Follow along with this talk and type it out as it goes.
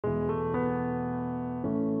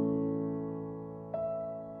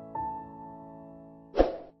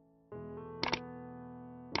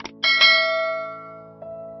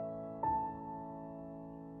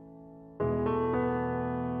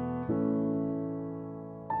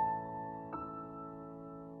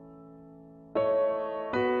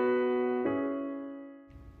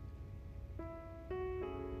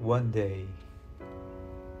one day.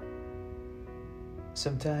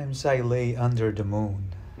 Sometimes I lay under the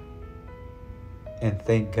moon and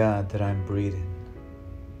thank God that I'm breathing.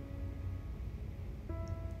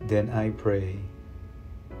 Then I pray,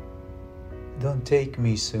 don't take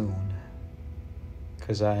me soon,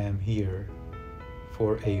 'cause I am here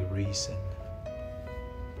for a reason.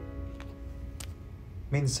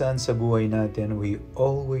 Minsan sa buhay natin, we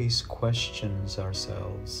always questions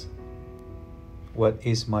ourselves. What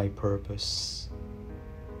is my purpose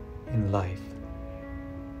in life?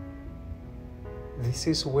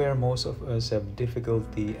 This is where most of us have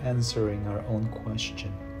difficulty answering our own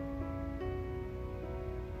question,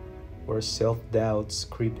 where self-doubts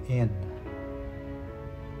creep in.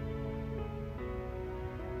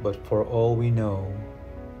 But for all we know,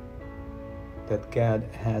 that God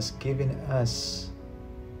has given us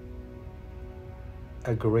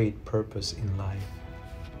a great purpose in life.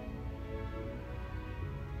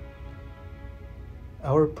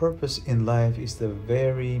 Our purpose in life is the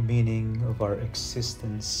very meaning of our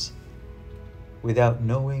existence. Without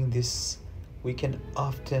knowing this, we can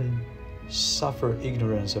often suffer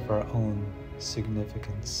ignorance of our own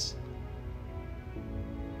significance.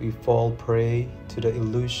 We fall prey to the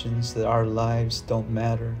illusions that our lives don't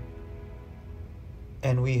matter,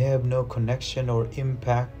 and we have no connection or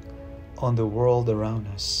impact on the world around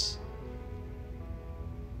us.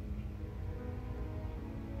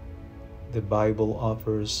 The Bible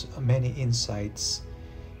offers many insights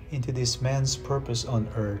into this man's purpose on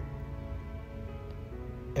earth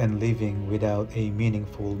and living without a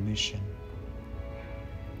meaningful mission.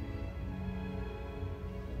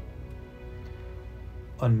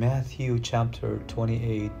 On Matthew chapter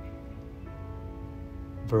 28,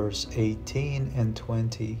 verse 18 and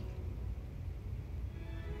 20,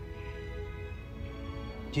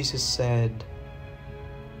 Jesus said,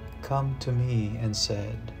 "Come to me," and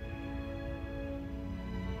said,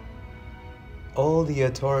 "All the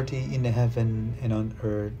authority in heaven and on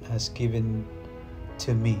earth has given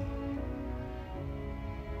to me.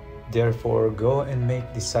 Therefore go and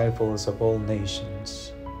make disciples of all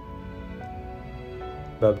nations,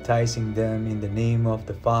 baptizing them in the name of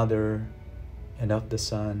the Father and of the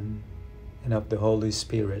Son and of the Holy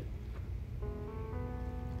Spirit,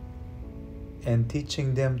 and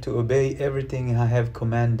teaching them to obey everything I have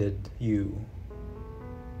commanded you.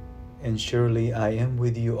 And surely I am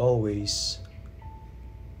with you always,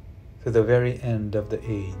 to the very end of the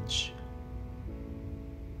age."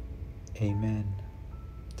 Amen.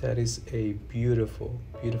 That is a beautiful,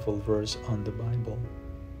 beautiful verse on the Bible.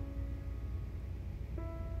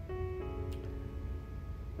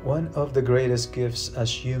 One of the greatest gifts as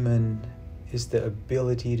human is the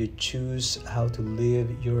ability to choose how to live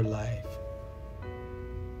your life.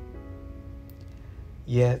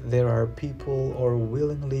 Yet there are people who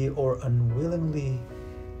willingly or unwillingly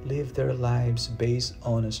live their lives based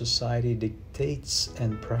on a society dictates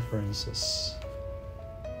and preferences.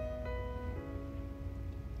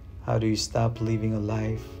 How do you stop living a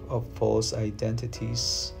life of false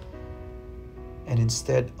identities and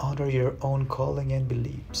instead honor your own calling and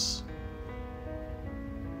beliefs?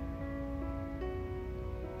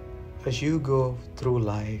 As you go through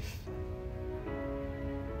life,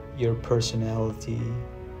 your personality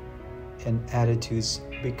and attitudes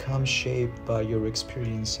become shaped by your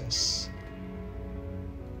experiences.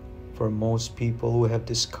 For most people who have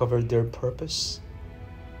discovered their purpose,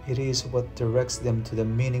 it is what directs them to the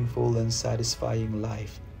meaningful and satisfying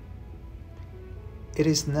life. It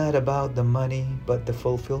is not about the money, but the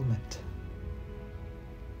fulfillment.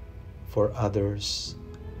 For others,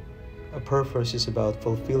 a purpose is about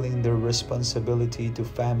fulfilling their responsibility to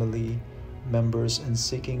family members and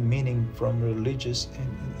seeking meaning from religious and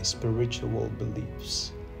spiritual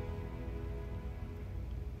beliefs.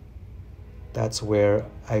 That's where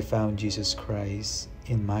I found Jesus Christ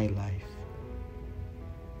in my life.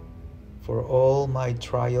 For all my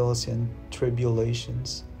trials and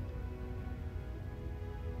tribulations,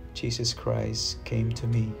 Jesus Christ came to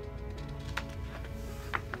me.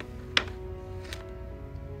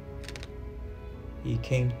 He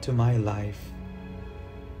came to my life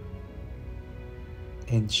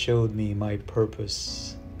and showed me my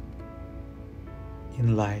purpose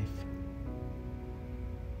in life,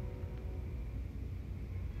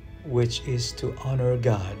 which is to honor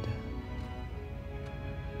God,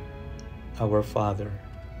 our Father,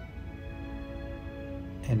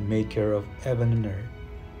 and Maker of heaven and earth.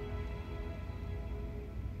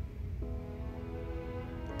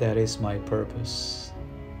 That is my purpose.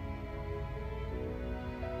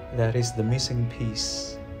 That is the missing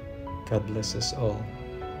piece. God bless us all.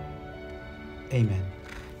 Amen.